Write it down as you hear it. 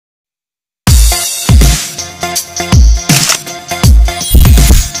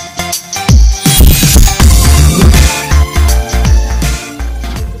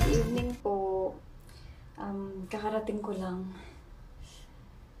ko lang.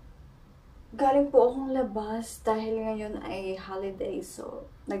 Galing po akong labas dahil ngayon ay holiday. So,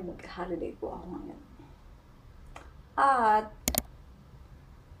 nag-holiday po ako ngayon. At,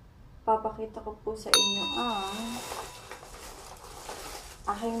 papakita ko po sa inyo ang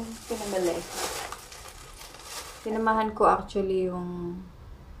aking pinamali. Sinamahan ko actually yung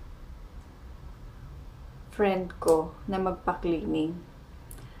friend ko na magpa-cleaning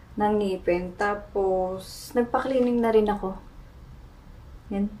ng ngipin. Tapos, nagpa-cleaning na rin ako.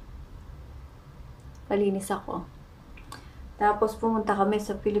 Yan. Palinis ako. Tapos, pumunta kami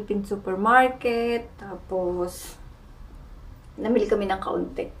sa Philippine supermarket. Tapos, namili kami ng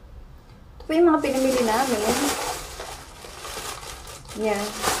kaunti. Ito po yung mga pinamili namin. Yan.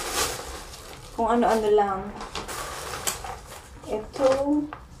 Kung ano-ano lang. Ito,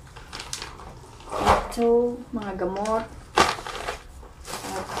 mga gamot.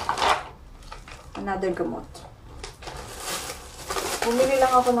 At another gamot. Bumili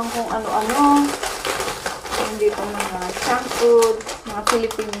lang ako ng kung ano-ano. Dito mga junk food, mga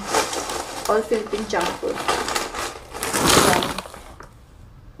Philippine, all Philippine junk food. Ayan.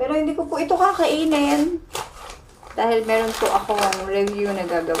 Pero hindi ko po ito kakainin dahil meron po akong review na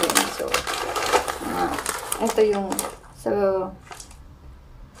gagawin. So, ito yung sa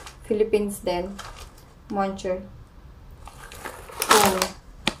Philippines din, Moncher.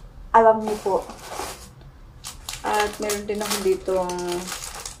 Alam niyo po. At meron din ako ditong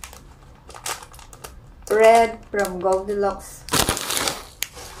bread from Goldilocks.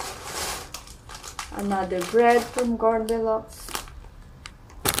 Another bread from Goldilocks.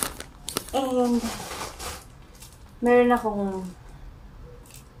 And meron akong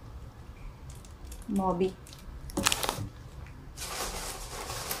Moby.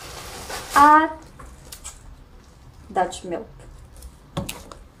 At Dutch milk.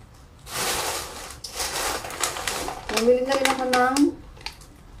 Bumili na rin ako ng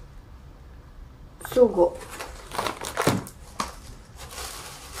sugo.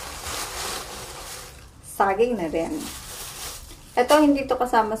 Saging na rin. Ito, hindi to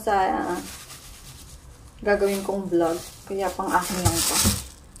kasama sa gagawin kong vlog. Kaya pang akin lang to.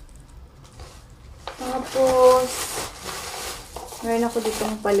 Tapos, meron ako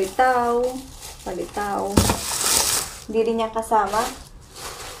ditong palitaw. Hindi rin niya kasama.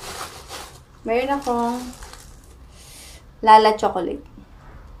 Meron akong Lala chocolate.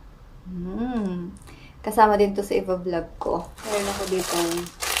 Kasama din to sa iba vlog ko. Meron ako ditong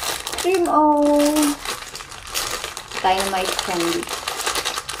cream o dynamite candy.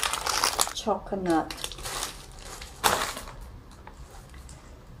 Chocolate.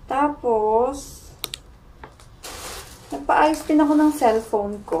 Tapos, nagpaayos din ako ng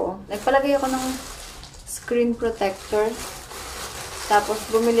cellphone ko. Nagpalagay ako ng screen protector. Tapos,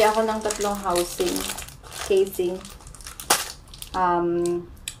 bumili ako ng 3 casing.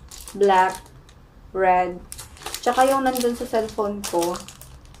 Black, red, tsaka yung nandun sa cellphone ko,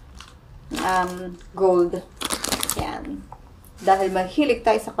 gold. Yan. Dahil mahilig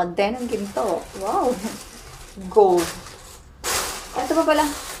tayo sa kadenang ginto. Wow! Gold. Ito pa pala.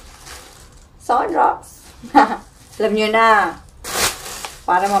 Sunrocks. Alam nyo na.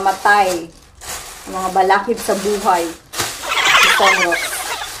 Para mamatay ang mga balakid sa buhay. Sunrocks.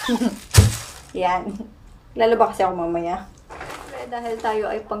 Yan. Lalo ba kasi ako mamaya? Dahil tayo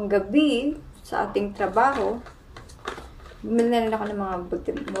ay panggabi sa ating trabaho, bumili na rin ako ng mga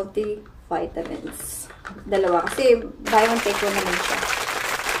multivitamins. 2. Kasi buy one take one naman siya.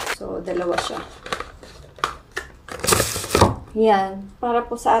 So, 2 siya. Yan. Para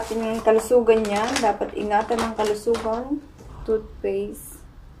po sa ating kalusugan niya, dapat ingatan ang kalusugan. Toothpaste.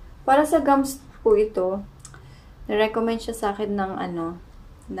 Para sa gums po ito, na-recommend siya sa akin ng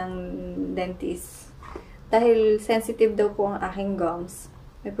ng dentist. Dahil sensitive daw po ang aking gums.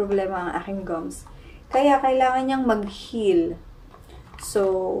 May problema ang aking gums. Kaya kailangan niyang mag-heal.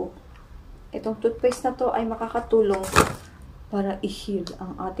 So, itong toothpaste na to ay makakatulong para i-heal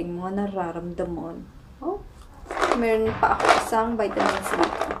ang ating mga nararamdaman. Oh, meron pa ako isang vitamin C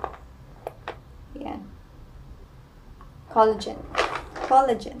dito. Yan.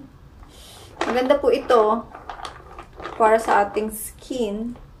 Collagen. Maganda po ito para sa ating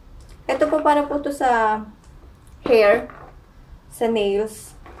skin. Ito po para po ito sa hair, sa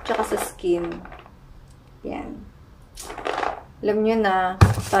nails, tsaka sa skin. Yan. Alam nyo na,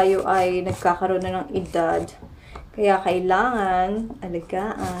 tayo ay nagkakaroon na ng edad. Kaya kailangan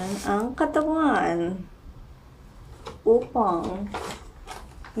alagaan ang katawan upang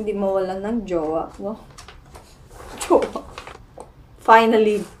hindi mawalan ng jowa. Wow. Jowa.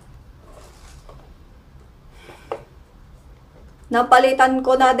 Finally. Napalitan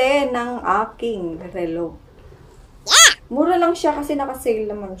ko na din ng aking relo. Mura lang siya kasi naka-sale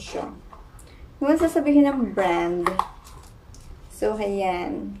naman siya. Huwag sasabihin ng brand. So,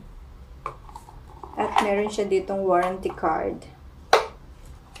 ayan. At meron siya ditong warranty card.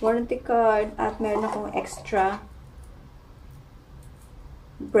 Warranty card. At meron akong extra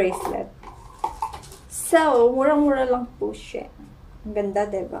bracelet. So, murang-mura lang po siya. Ang ganda,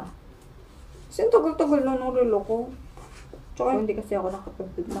 diba? Kasi tagal-tagal na nung relo ko. Tsaka hindi kasi ako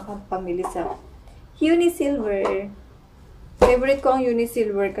nakapamili sa Unisilver. Favorite ko ang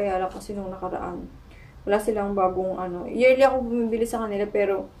Unisilver, kaya lang kasi nung nakaraan. Wala silang bagong ano. Yearly ako bumibili sa kanila,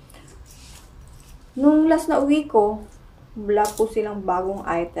 pero nung last na uwi ko, wala po silang bagong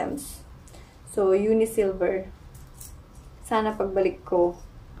items. So, Unisilver. Sana pagbalik ko,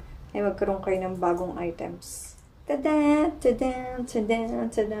 ay magkaroon kayo ng bagong items. Tada! Tada! Tada!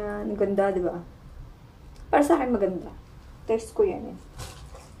 Tada! Ang ganda, diba? Para sa akin maganda. Taste ko yan eh.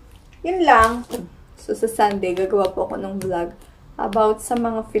 Yun lang. So, sa Sunday, gagawa po ako ng vlog about sa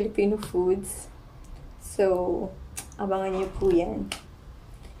mga Filipino foods. So, abangan niyo po yan.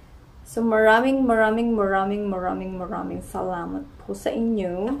 So, maraming salamat po sa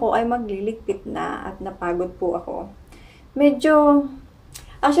inyo. Ako ay magliligpit na at napagod po ako. Medyo,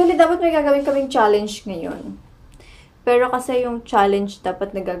 actually, dapat may gagawin kaming challenge ngayon. Pero kasi yung challenge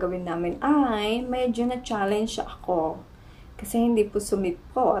dapat na gagawin namin ay medyo na-challenge ako. Kasi hindi po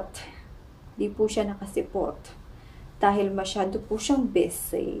sumipot. Hindi po siya nakasipot. Dahil masyado po siyang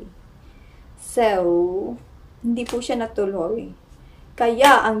busy. So, hindi po siya natuloy.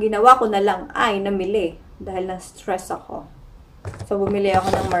 Kaya, ang ginawa ko na lang ay namili. Dahil na-stress ako. So, bumili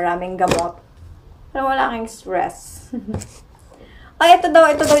ako ng maraming gamot. Pero wala kang stress. Ay, ito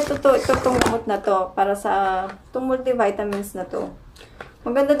itong gamot na to. Para sa, itong multivitamins na to.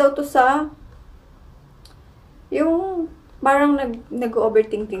 Maganda daw to sa, yung, parang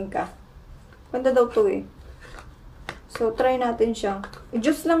nag-overthinking ka. Maganda daw to eh. So, try natin siya.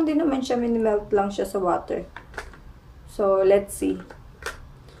 Juice lang din naman siya. Mini-melt lang siya sa water. So, let's see.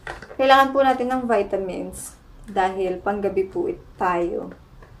 Kailangan po natin ng vitamins. Dahil panggabi po tayo.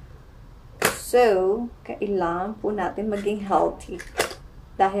 So, kailangan po natin maging healthy.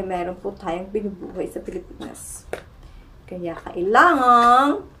 Dahil meron po tayong binubuhay sa Pilipinas. Kaya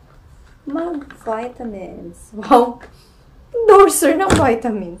kailangan mag-vitamins. Wow! Endorser ng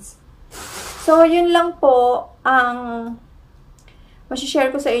vitamins. So, yun lang po ang masishare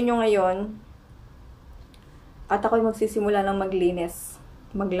ko sa inyo ngayon. At ako'y magsisimula ng maglinis,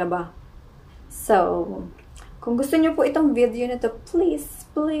 maglaba. So, kung gusto niyo po itong video na to, please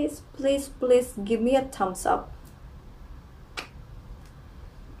give me a thumbs up.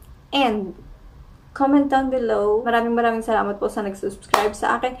 And, comment down below. Maraming salamat po sa nag-subscribe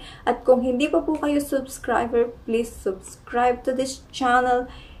sa akin. At kung hindi pa po kayo subscriber, please subscribe to this channel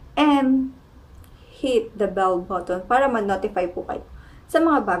and hit the bell button para ma-notify po kayo sa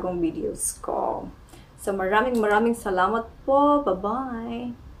mga bagong videos ko. So, maraming salamat po.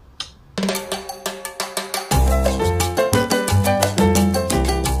 Bye-bye!